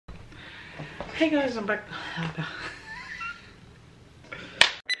Hey guys, I'm back.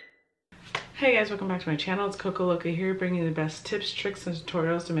 Hey guys, welcome back to my channel. It's Koko here, bringing you the best tips, tricks, and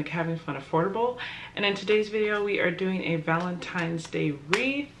tutorials to make having fun affordable. And in today's video, we are doing a Valentine's Day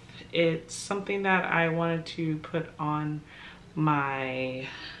wreath. It's something that I wanted to put on my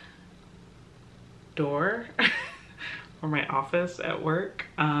door or my office at work.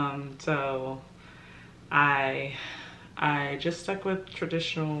 So I just stuck with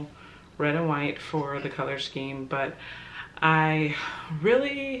traditional red and white for the color scheme, but I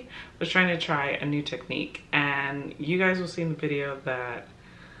really was trying to try a new technique, and you guys will see in the video that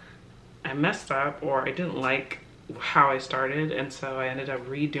I messed up, or I didn't like how I started, and so I ended up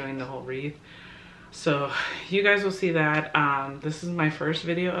redoing the whole wreath. So you guys will see that. This is my first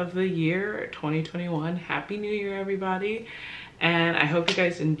video of the year 2021. Happy New Year, everybody. And I hope you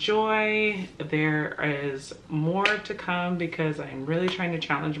guys enjoy. There is more to come because I'm really trying to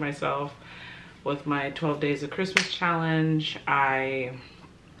challenge myself with my 12 days of Christmas challenge. I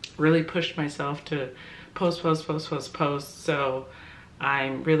really pushed myself to post. So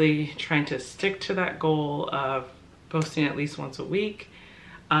I'm really trying to stick to that goal of posting at least once a week,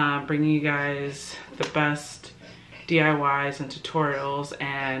 bringing you guys the best DIYs and tutorials,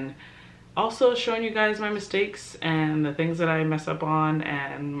 and also showing you guys my mistakes and the things that I mess up on,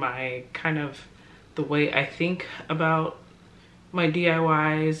 and my kind of the way I think about my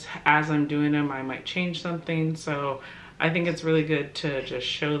DIYs. As I'm doing them, I might change something. So I think it's really good to just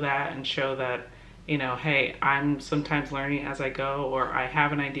show that, and show that, you know, hey, I'm sometimes learning as I go, or I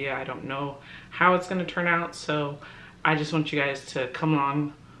have an idea, I don't know how it's going to turn out. So I just want you guys to come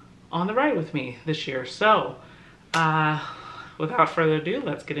along on the ride with me this year. So without further ado,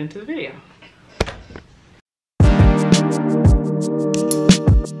 let's get into the video.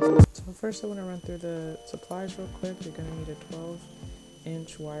 So first I want to run through the supplies real quick. You're going to need a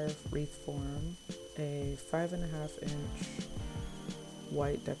 12-inch wire wreath form, a 5.5-inch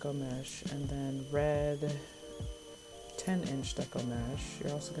white Deco mesh, and then red 10-inch Deco mesh.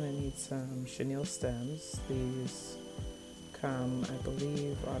 You're also going to need some chenille stems. These come, I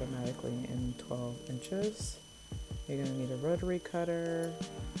believe, automatically in 12 inches. You're going to need a rotary cutter,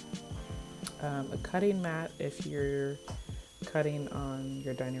 a cutting mat if you're cutting on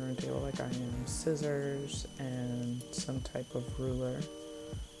your dining room table like I am, scissors, and some type of ruler.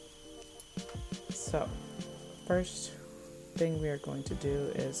 So first thing we are going to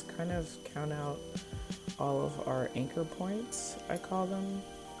do is kind of count out all of our anchor points, I call them.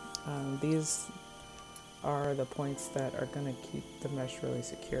 These are the points that are going to keep the mesh really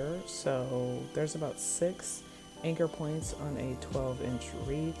secure. So there's about 6 anchor points on a 12-inch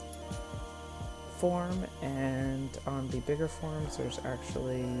wreath form, and on the bigger forms there's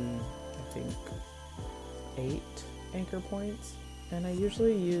actually, I think, 8 anchor points. And I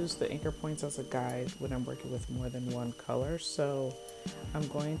usually use the anchor points as a guide when I'm working with more than one color. So I'm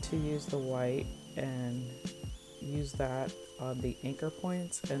going to use the white and use that on the anchor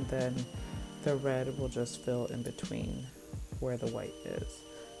points, and then the red will just fill in between where the white is.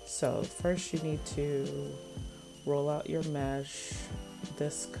 So first you need to roll out your mesh.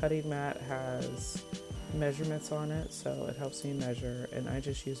 This cutting mat has measurements on it, so it helps me measure, and I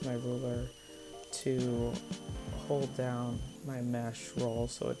just use my ruler to hold down my mesh roll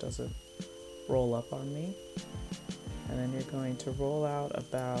so it doesn't roll up on me. And then you're going to roll out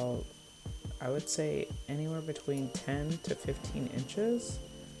about, I would say, anywhere between 10 to 15 inches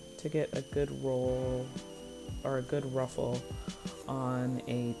to get a good roll or a good ruffle on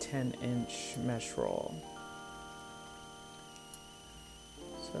a 10-inch mesh roll.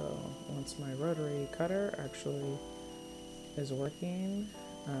 So once my rotary cutter actually is working,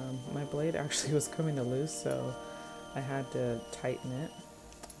 my blade actually was coming to loose, so I had to tighten it.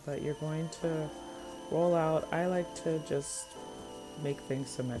 But you're going to roll out. I like to just make things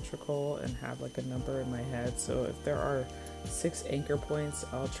symmetrical and have like a number in my head. So if there are 6 anchor points,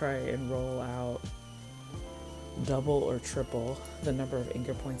 I'll try and roll out double or triple the number of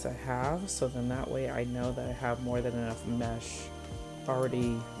anchor points I have. So then that way I know that I have more than enough mesh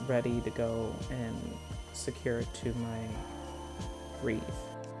already ready to go and secure it to my wreath.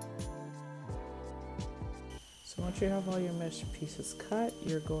 So once you have all your mesh pieces cut,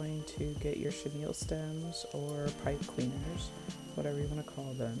 you're going to get your chenille stems or pipe cleaners, whatever you want to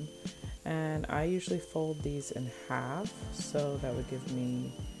call them. And I usually fold these in half, so that would give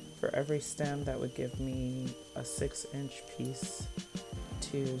me, for every stem, that would give me a 6-inch piece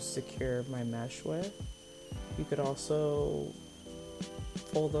to secure my mesh with. You could also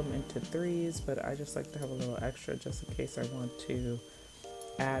fold them into 3s, but I just like to have a little extra just in case I want to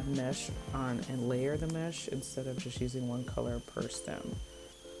add mesh on and layer the mesh instead of just using one color per stem.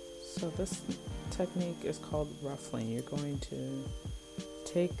 So this technique is called ruffling. You're going to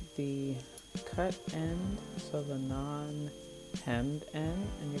take the cut end, so the non-hemmed end,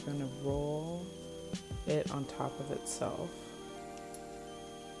 and you're going to roll it on top of itself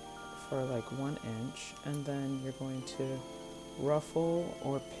for like 1 inch, and then you're going to ruffle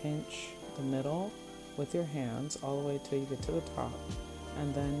or pinch the middle with your hands all the way till you get to the top,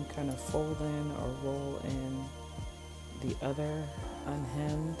 and then kind of fold in or roll in the other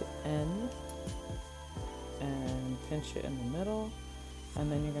unhemmed end and pinch it in the middle.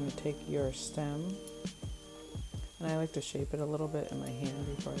 And then you're going to take your stem, and I like to shape it a little bit in my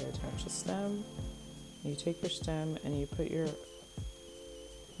hand before I attach the stem. You take your stem and you put your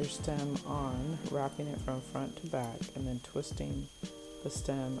stem on, wrapping it from front to back, and then twisting the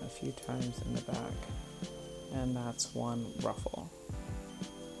stem a few times in the back, and that's one ruffle.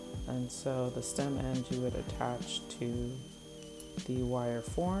 And so the stem end you would attach to the wire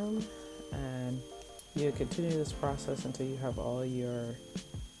form, and you continue this process until you have all your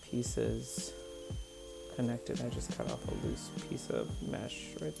pieces connected. I just cut off a loose piece of mesh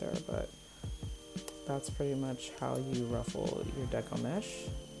right there, but that's pretty much how you ruffle your deco mesh.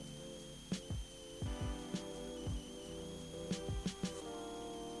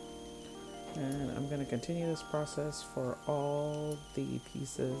 And I'm going to continue this process for all the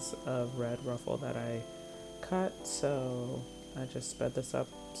pieces of red ruffle that I cut, so I just sped this up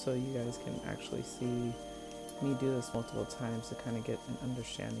so you guys can actually see me do this multiple times to kind of get an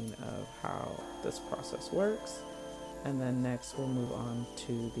understanding of how this process works. And then next we'll move on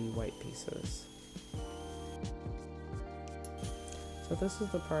to the white pieces. So this is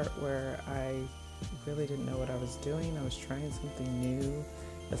the part where I really didn't know what I was doing. I was trying something new.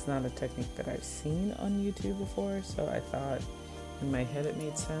 It's not a technique that I've seen on YouTube before, so I thought in my head it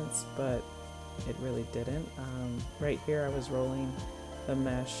made sense, but it really didn't. Right here I was rolling the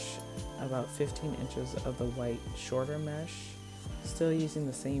mesh about 15 inches of the white shorter mesh, still using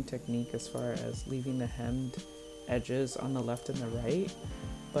the same technique as far as leaving the hemmed edges on the left and the right,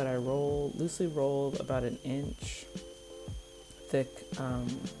 but I loosely rolled about 1 inch thick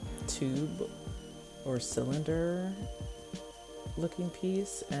tube or cylinder looking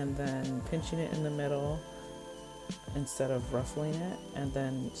piece, and then pinching it in the middle instead of ruffling it, and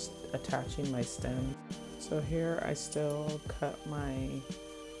then attaching my stem. So here I still cut my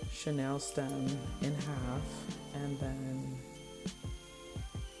Chenille stem in half and then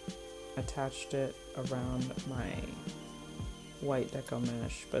attached it around my white deco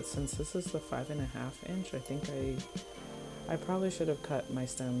mesh, but since this is the 5.5 inch, I think I probably should have cut my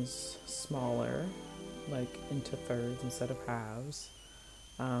stems smaller, like into thirds instead of halves,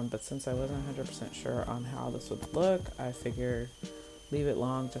 but since I wasn't 100% sure on how this would look, I figured leave it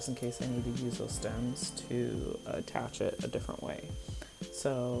long just in case I need to use those stems to attach it a different way.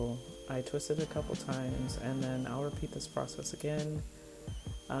 So I twisted it a couple times, and then I'll repeat this process again,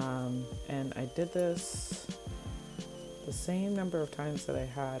 and I did this the same number of times that I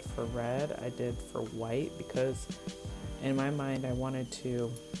had for red I did for white, because in my mind I wanted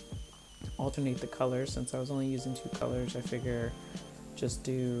to alternate the colors. Since I was only using 2 colors, I figure just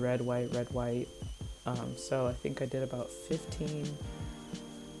do red, white, so I think I did about 15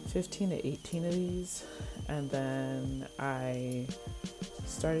 to 18 of these, and then I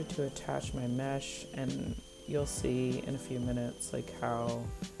started to attach my mesh, and you'll see in a few minutes like how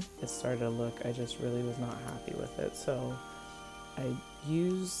it started to look. I just really was not happy with it, so I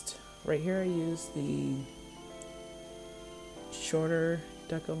used the shorter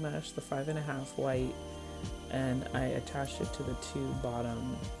deco mesh, the 5.5 white, and I attached it to the 2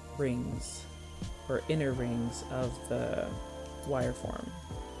 bottom rings or inner rings of the wire form,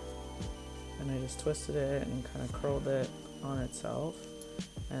 and I just twisted it and kind of curled it on itself,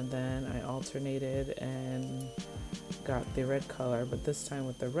 and then I alternated and got the red color, but this time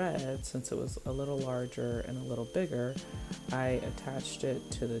with the red, since it was a little larger and a little bigger, I attached it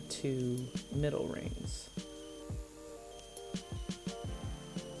to the 2 middle rings.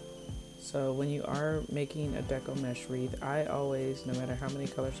 So when you are making a deco mesh wreath, I always, no matter how many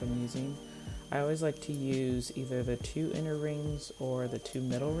colors I'm using, I always like to use either the 2 inner rings or the 2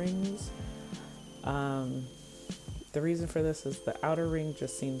 middle rings. The reason for this is the outer ring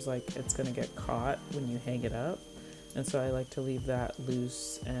just seems like it's going to get caught when you hang it up, and so I like to leave that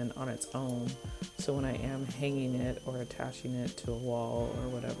loose and on its own, so when I am hanging it or attaching it to a wall or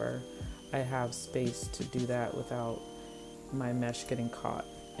whatever, I have space to do that without my mesh getting caught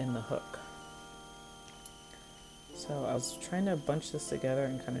in the hook. So I was trying to bunch this together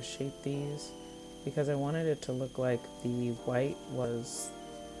and kind of shape these because I wanted it to look like the white was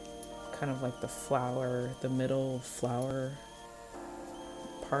kind of like the flower, the middle flower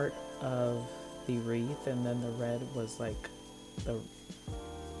part of the wreath, and then the red was like the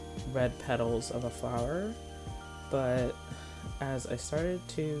red petals of a flower. But as I started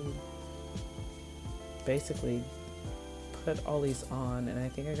to basically put all these on, and I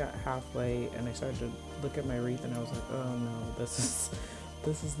think I got halfway and I started to look at my wreath and I was like, oh no, this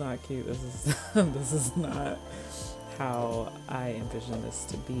is not cute. This is this is not how I envisioned this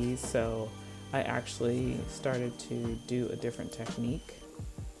to be. So I actually started to do a different technique.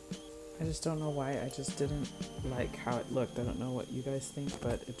 I just don't know why. I just didn't like how it looked. I don't know what you guys think,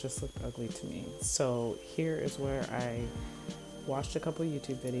 but it just looked ugly to me. So here is where I watched a couple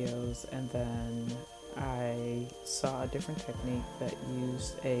YouTube videos, and then I saw a different technique that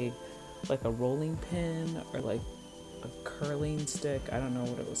used a rolling pin or like a curling stick. I don't know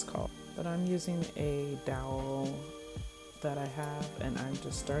what it was called, but I'm using a dowel that I have, and I'm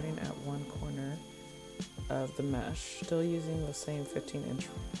just starting at one corner of the mesh, still using the same 15-inch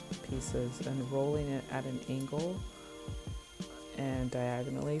pieces, and rolling it at an angle and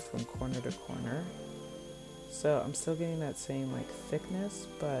diagonally from corner to corner. So I'm still getting that same like thickness,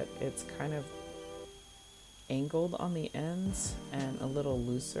 but it's kind of angled on the ends and a little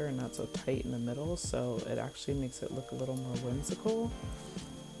looser and not so tight in the middle, so it actually makes it look a little more whimsical.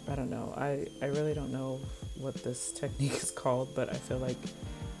 I don't know. I really don't know what this technique is called, but I feel like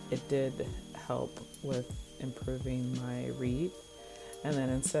it did help with improving my wreath. And then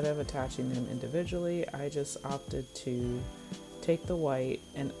instead of attaching them individually, I just opted to take the white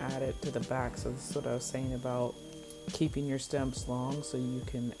and add it to the back. So this is what I was saying about keeping your stems long, so you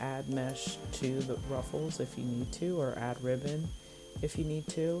can add mesh to the ruffles if you need to, or add ribbon if you need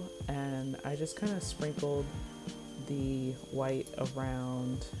to. And I just kind of sprinkled the white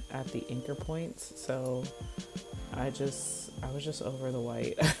around at the anchor points. So I was just over the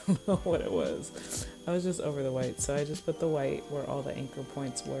white. I don't know what it was. I was just over the white. So I just put the white where all the anchor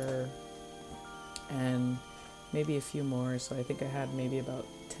points were, and maybe a few more. So I think I had maybe about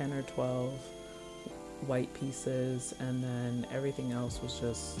 10 or 12 white pieces, and then everything else was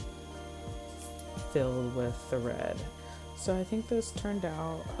just filled with the red. So I think this turned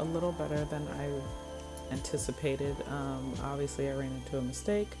out a little better than I anticipated. Obviously I ran into a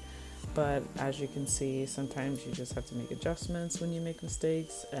mistake, but as you can see, sometimes you just have to make adjustments when you make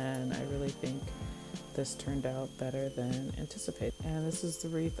mistakes, and I really think this turned out better than anticipated. And this is the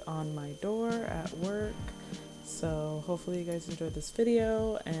wreath on my door at work. So hopefully you guys enjoyed this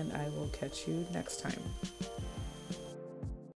video, and I will catch you next time.